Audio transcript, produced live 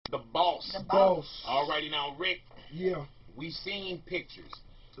The Boss. Alrighty now, Rick. Yeah. We've seen pictures.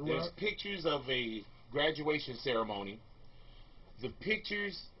 There's Right. pictures of a graduation ceremony. The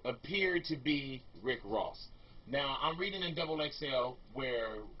pictures appear to be Rick Ross. Now I'm reading in Double XL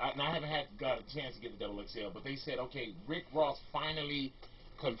where and I haven't got a chance to get the Double XL, but they said okay, Rick Ross finally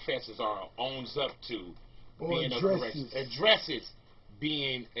confesses or owns up to Or being addresses. addresses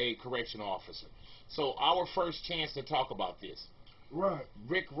being a correctional officer. So our first chance to talk about this, Right.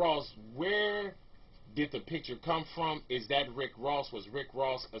 Rick Ross, where did the picture come from? Is that Rick Ross? Was Rick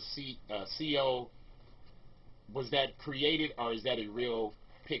Ross a CO? Was that created or is that a real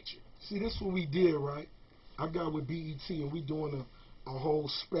picture? See, this what we did, right? I got with BET and we doing a whole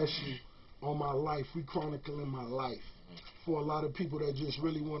special on my life. We chronicling my life for a lot of people that just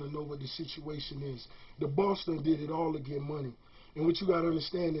really want to know what the situation is. The boss done did it all to get money. And what you got to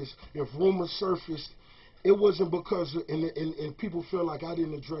understand is if rumors surfaced, it wasn't because, and people feel like I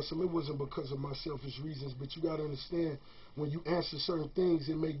didn't address them, it wasn't because of my selfish reasons, but you got to understand when you answer certain things,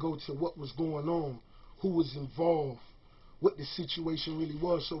 it may go to what was going on, who was involved, what the situation really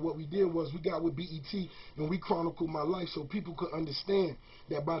was. So what we did was we got with BET and we chronicled my life so people could understand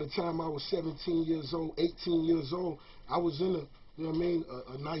that by the time I was 17 years old, 18 years old, I was in a, you know what I mean,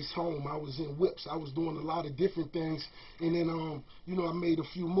 a nice home. I was in whips. I was doing a lot of different things. And then, you know, I made a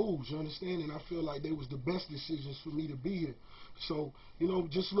few moves, you understand? And I feel like they was the best decisions for me to be here. So, you know,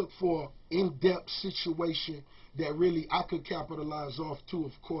 just look for in-depth situation that really I could capitalize off too,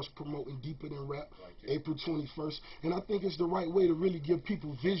 of course, promoting Deeper Than Rap, April 21st. And I think it's the right way to really give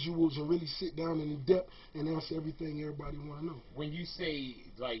people visuals and really sit down and in depth and answer everything everybody want to know. When you say,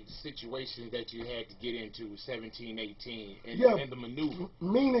 like, situations that you had to get into 17, 18, and, yeah, and the maneuver.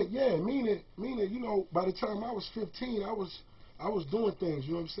 Meaning, you know, by the time I was 15, I was doing things,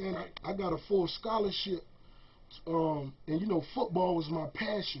 you know what I'm saying? Right. I got a full scholarship, and, you know, football was my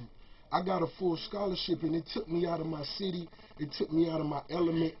passion. I got a full scholarship, and it took me out of my city. It took me out of my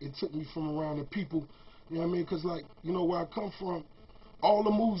element. It took me from around the people. You know what I mean? Because, like, you know, where I come from, all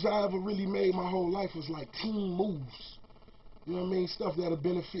the moves I ever really made my whole life was like team moves. You know what I mean? Stuff that'll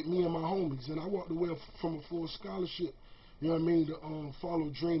benefit me and my homies. And I walked away from a full scholarship, you know what I mean, to follow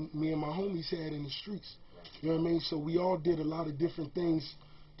a dream me and my homies had in the streets. You know what I mean? So we all did a lot of different things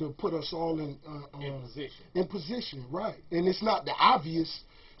to put us all in position. In position, right. And it's not the obvious.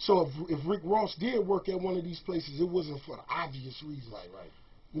 So if Rick Ross did work at one of these places, it wasn't for the obvious reasons. Right.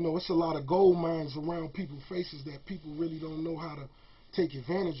 You know, it's a lot of gold mines around people's faces that people really don't know how to take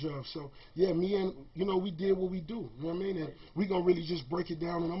advantage of. So, yeah, me and, you know, we did what we do. You know what I mean? And we going to really just break it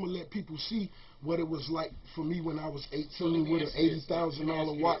down, and I'm going to let people see what it was like for me when I was 18 with an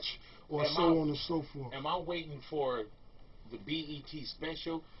 $80,000 watch or so on and so forth. Am I waiting for the BET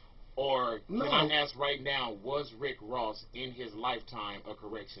special? Or no. Can I ask right now, was Rick Ross in his lifetime a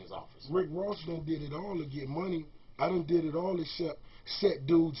corrections officer? Rick Ross done did it all to get money. I done did it all except set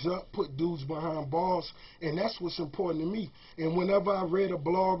dudes up, put dudes behind bars, and that's what's important to me. And whenever I read a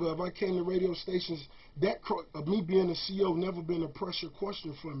blog or if I came to radio stations, that me being a CEO never been a pressure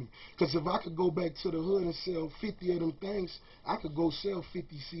question for me. Because if I could go back to the hood and sell 50 of them things, I could go sell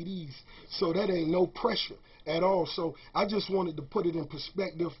 50 CDs. So that ain't no pressure at all. So I just wanted to put it in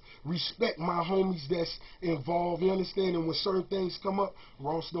perspective, respect my homies that's involved, you understand? And when certain things come up,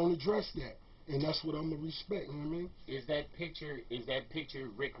 Ross don't address that. And that's what I'm going to respect, you know what I mean? Is that picture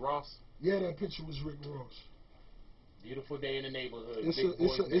Rick Ross? Yeah, that picture was Rick Ross. Beautiful day in the neighborhood.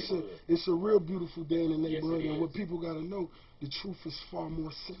 It's a real beautiful day in the neighborhood, and what people got to know, the truth is far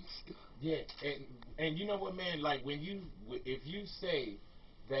more sinister. Yeah, and you know what, man? Like if you say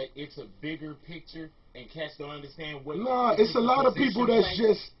that it's a bigger picture and cats don't understand what. Nah, it's a lot of people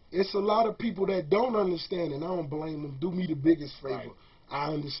it's a lot of people that don't understand, and I don't blame them. Do me the biggest favor. Right. I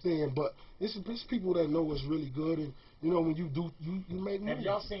understand, but it's people that know what's really good, and you know when you do, you make moves. Have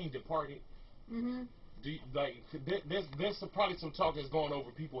y'all seen Departed? Mhm. Do you, like there's probably some talk that's going over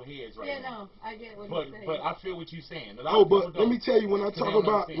people's heads right now. Yeah, no, I get what you're saying. But I feel what you're saying. But let me tell you, when I talk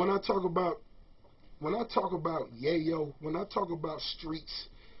about yayo, when I talk about streets,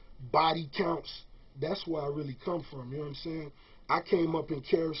 body counts, that's where I really come from. You know what I'm saying? I came up in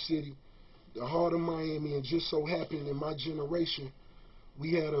Carol City, the heart of Miami, and just so happened in my generation,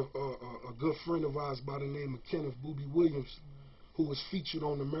 we had a good friend of ours by the name of Kenneth Boobie Williams, who was featured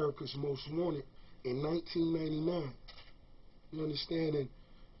on America's Most Wanted in 1999. You understand?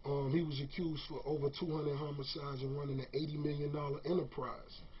 And he was accused for over 200 homicides and running an $80 million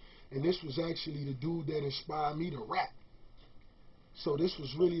enterprise. And this was actually the dude that inspired me to rap. So this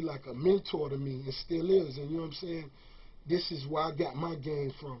was really like a mentor to me, and still is. And you know what I'm saying? This is where I got my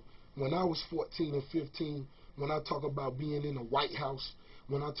game from. When I was 14 and 15, when I talk about being in the White House,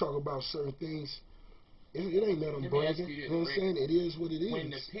 when I talk about certain things, it ain't that I'm Let me ask bragging. you You this, know what I'm Rick. saying? It is what it is. When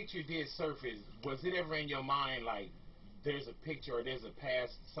the picture did surface, was it ever in your mind like there's a picture or there's a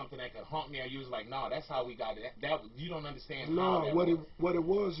past, something that could haunt me, or you was like, no, that's how we got it. That you don't understand how No, that what was. what it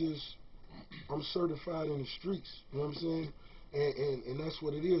was is I'm certified in the streets. You know what I'm saying? And that's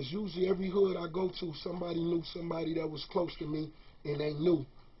what it is. Usually every hood I go to, somebody knew somebody that was close to me, and they knew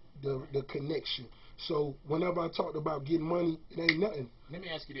the connection. So whenever I talked about getting money, it ain't nothing. Let me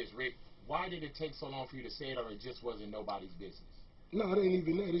ask you this, Rick. Why did it take so long for you to say it, or it just wasn't nobody's business? No, it ain't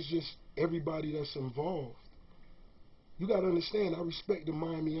even that. It's just everybody that's involved. You got to understand, I respect the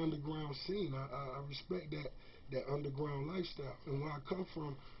Miami underground scene. I respect that underground lifestyle. And where I come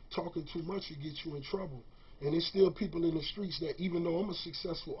from, talking too much will get you in trouble. And there's still people in the streets that, even though I'm a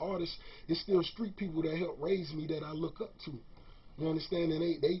successful artist, there's still street people that help raise me that I look up to. You understand?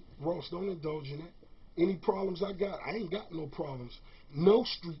 And Ross, don't indulge in that. Any problems I got, I ain't got no problems. No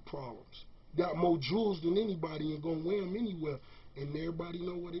street problems. Got more jewels than anybody and gonna wear them anywhere. And everybody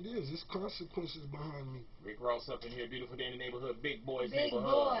know what it is. There's consequences behind me. Rick Ross up in here, beautiful day in the neighborhood, Big Boys Big neighborhood.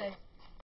 boy.